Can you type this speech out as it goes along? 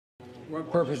What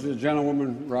purpose does the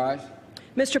gentlewoman rise?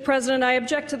 Mr. President, I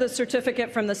object to the certificate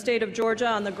from the state of Georgia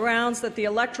on the grounds that the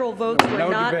electoral votes were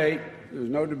not... There's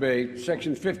no debate.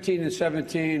 Section 15 and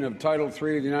 17 of Title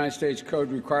III of the United States Code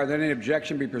require that any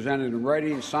objection be presented in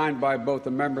writing, signed by both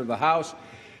a member of the House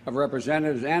of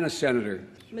Representatives and a senator.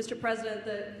 Mr. President,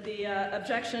 the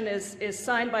objection is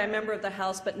signed by a member of the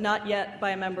House, but not yet by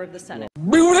a member of the Senate.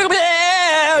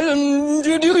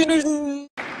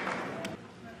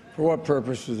 For what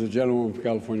purpose does the gentlewoman from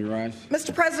California rise?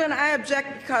 Mr. President, I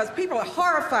object because people are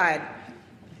horrified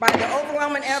by the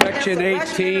overwhelming evidence Section of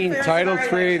Russian 18, interference Title in our III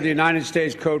of the elections. United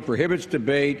States Code prohibits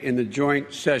debate in the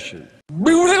joint session.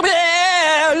 Mr.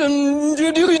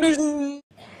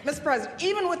 President,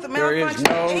 even with the There is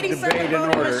malfunction no of 87 debate in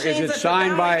voting order. machines Is it at the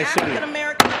signed by a African senator?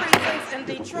 American precincts in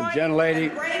Detroit, Gentlelady.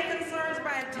 and grave concerns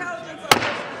by intelligence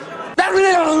officials.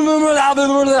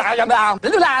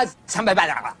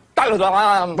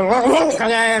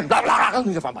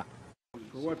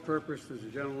 For what purpose does the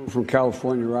gentlewoman from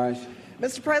California rise?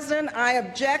 Mr. President, I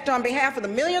object on behalf of the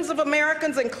millions of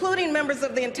Americans, including members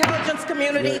of the intelligence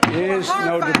community, There is who are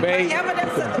no horrified debate. by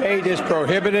evidence that the Debate is Russians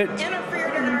prohibited.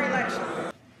 interfered in our elections.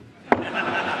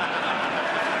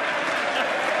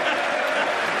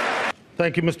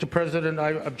 Thank you, Mr. President.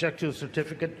 I object to the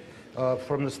certificate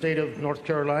from the state of North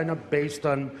Carolina based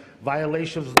on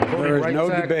violations of the Voting There is Rights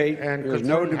no Act debate. and There is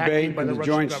no concerning hacking debate by in the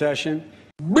Russian joint government. session.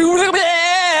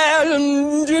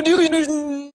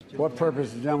 What purpose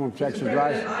does the gentleman from Texas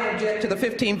rise? I object to the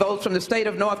 15 votes from the state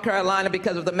of North Carolina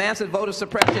because of the massive voter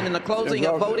suppression and the closing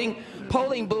of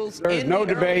polling booths. There is no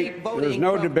debate. There is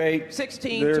no debate.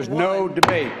 16 There is to 1, no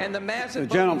debate. and the massive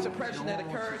The voting suppression that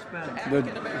occurred to The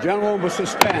African Americans. gentleman will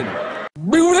suspend.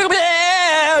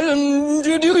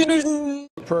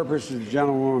 What purpose does the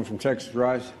gentlewoman from Texas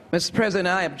rise? Mr. President,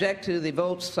 I object to the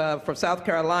votes for South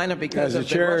Carolina because As the of the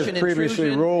chair has Russian previously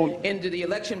intrusion ruled, into the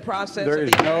election process there of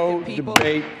is the no American people,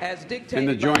 debate as dictated in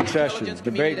the by joint the session. intelligence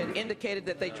community Debate. that indicated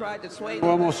that they tried to sway The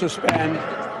will the suspend.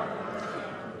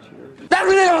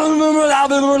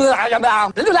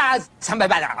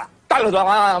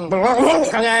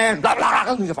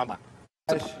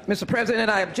 Mr. President,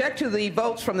 I object to the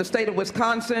votes from the state of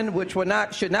Wisconsin, which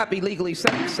should not be legally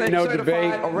certified No or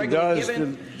debate. regularly Does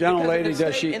given. the gentlelady, Because in the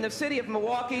does she- in the city of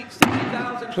Milwaukee,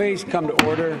 60,000 Please come to people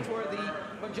order. for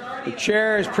the majority The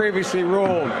chair has previously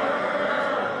ruled.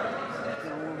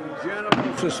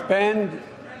 Gentleman suspend.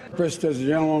 Purpose does the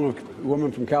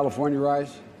gentlewoman from California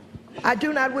rise? I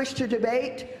do not wish to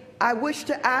debate. I wish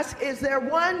to ask, is there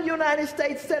one United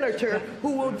States Senator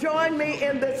who will join me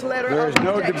in this letter There of is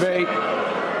no rejection? debate.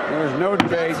 There is no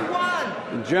debate. Just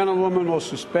one. The gentlewoman will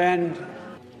suspend.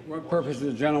 What purpose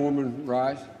does the gentlewoman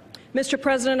rise? Mr.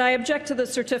 President, I object to the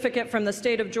certificate from the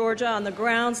state of Georgia on the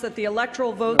grounds that the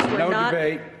electoral votes were No not...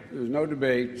 debate. There's no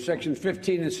debate. Section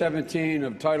 15 and 17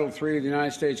 of Title III of the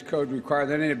United States Code require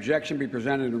that any objection be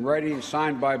presented in writing,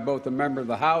 signed by both a member of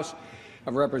the House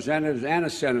of Representatives and a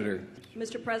senator.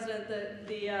 Mr. President,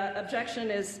 the objection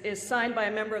is signed by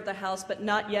a member of the House, but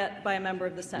not yet by a member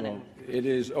of the Senate. Well, it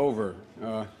is over.